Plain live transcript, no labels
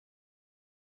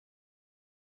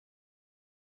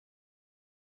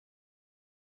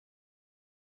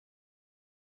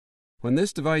When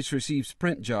this device receives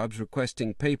print jobs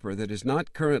requesting paper that is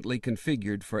not currently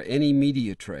configured for any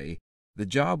media tray, the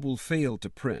job will fail to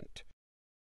print.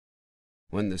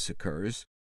 When this occurs,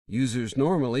 users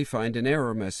normally find an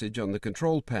error message on the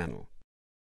control panel.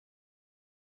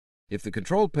 If the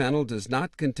control panel does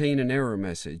not contain an error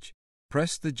message,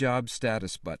 press the Job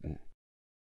Status button.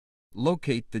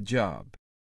 Locate the job.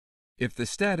 If the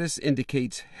status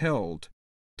indicates Held,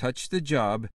 touch the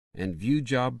job and view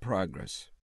job progress.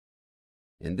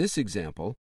 In this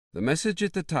example, the message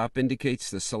at the top indicates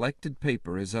the selected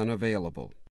paper is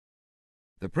unavailable.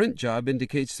 The print job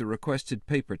indicates the requested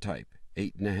paper type,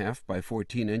 8.5 by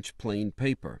 14-inch plain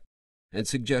paper, and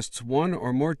suggests one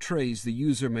or more trays the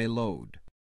user may load.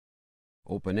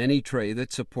 Open any tray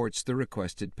that supports the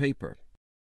requested paper.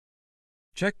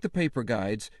 Check the paper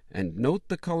guides and note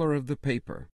the color of the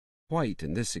paper, white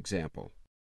in this example.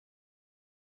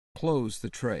 Close the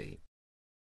tray.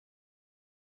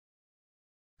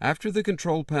 After the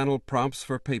control panel prompts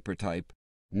for paper type,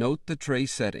 note the tray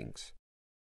settings.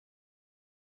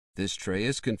 This tray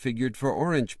is configured for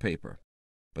orange paper,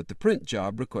 but the print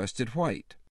job requested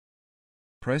white.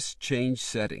 Press Change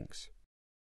Settings.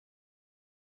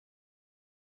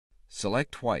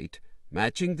 Select white,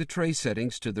 matching the tray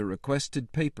settings to the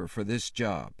requested paper for this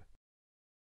job.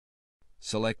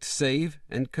 Select Save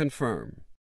and Confirm.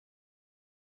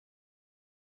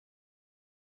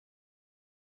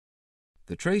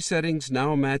 The tray settings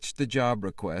now match the job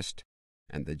request,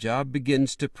 and the job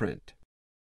begins to print.